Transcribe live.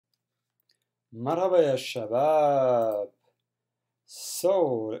مرحبا يا شباب.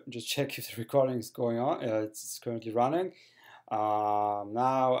 So let me just check if the recording is going on. It's currently running.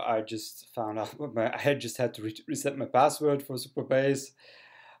 Now I just found out I just had to reset my password for Supabase,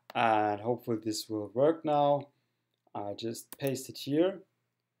 and hopefully this will work now. I just paste it here.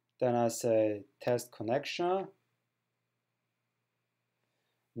 Then I say test connection.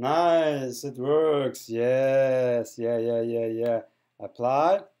 Nice, it works. Yes, yeah.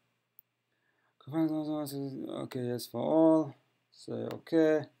 Apply. Okay, yes for all. Say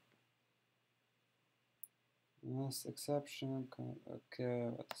okay. Yes, exception. Okay,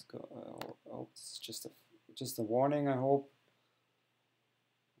 let's go. I hope it's just a warning. I hope.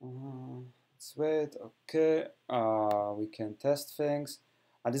 Let's wait. Okay. We can test things.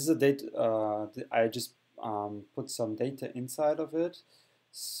 This is a data. I just put some data inside of it.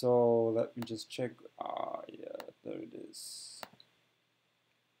 So let me just check. Yeah, there it is.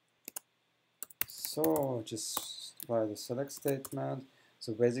 So just by the select statement.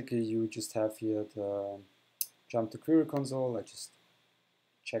 So basically, you just have here the jump to query console. I just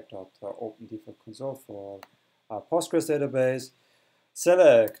checked out the open default console for our Postgres database.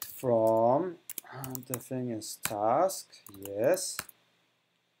 Select from, the thing is task, yes.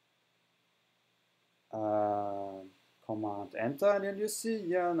 Command enter, and then you see,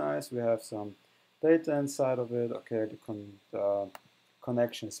 yeah, nice, we have some data inside of it. Okay, the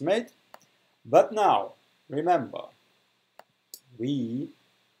connection is made. But now, remember, we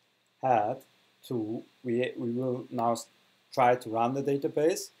will now try to run the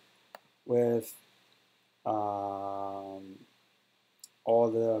database with all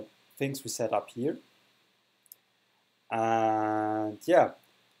the things we set up here. And yeah,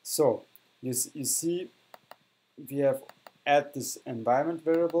 so you see we have add this environment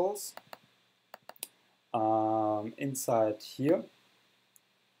variables inside here,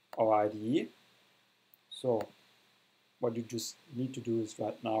 our IDE. So what you just need to do is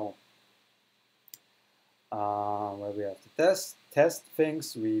right now, where we have the test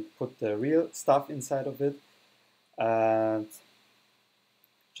things, we put the real stuff inside of it, and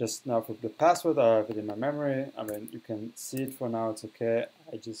just now for the password, I have it in my memory. I mean, you can see it for now, it's okay.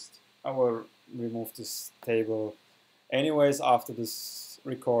 I will remove this table anyways after this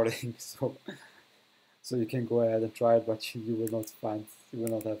recording, so you can go ahead and try it, but you will not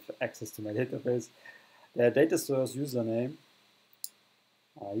have access to my database. The data source username,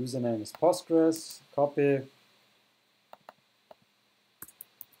 username is Postgres, copy,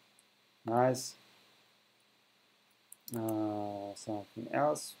 nice. Something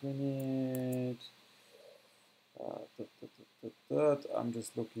else we need. I'm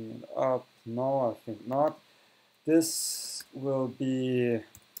just looking it up. No, I think not. This will be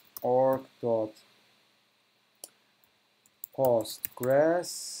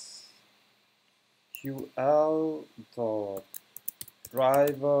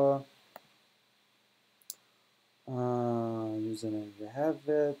Username, we have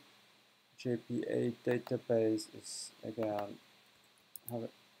it. JPA database is again have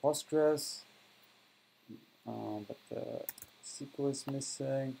it Postgres, but the SQL is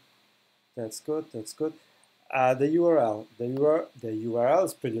missing. That's good. The URL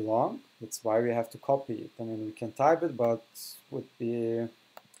is pretty long. That's why we have to copy it. I mean, we can type it, but it would be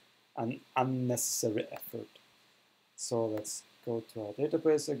an unnecessary effort. So let's go to our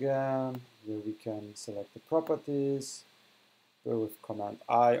database again, where we can select the properties. Go with Command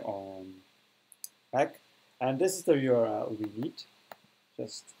I on Mac, and this is the URL we need.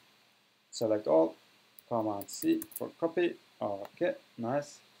 Just select all, Command C for copy. Okay,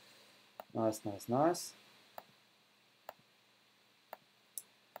 nice. By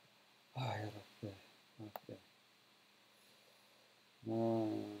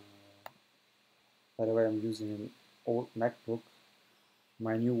the way, I'm using an old MacBook.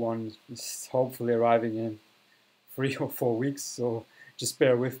 My new one is hopefully arriving in 3 or 4 weeks, so just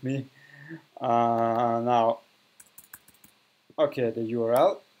bear with me. Now, okay, the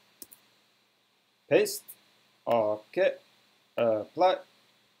URL, paste, okay, apply,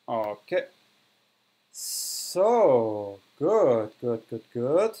 okay. So, good.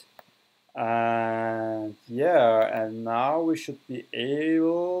 And yeah, and now we should be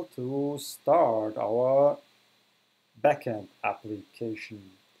able to start our backend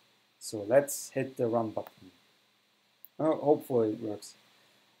application. So let's hit the run button. Oh, hopefully it works.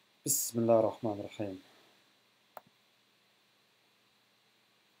 Bismillah ar-Rahman ar-Rahim.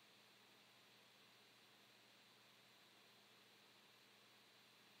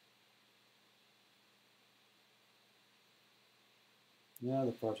 Yeah,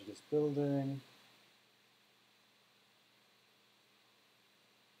 the project is building.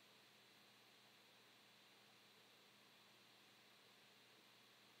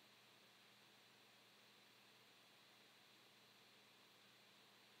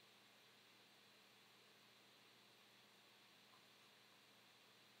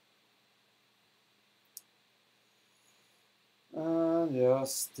 Yeah,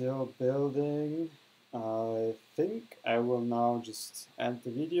 still building. I think I will now just end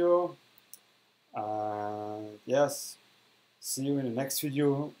the video. Yes, see you in the next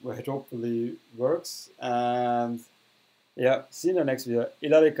video where it hopefully works. And yeah, see you in the next video.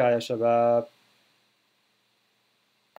 إلى اللقاء يا شباب.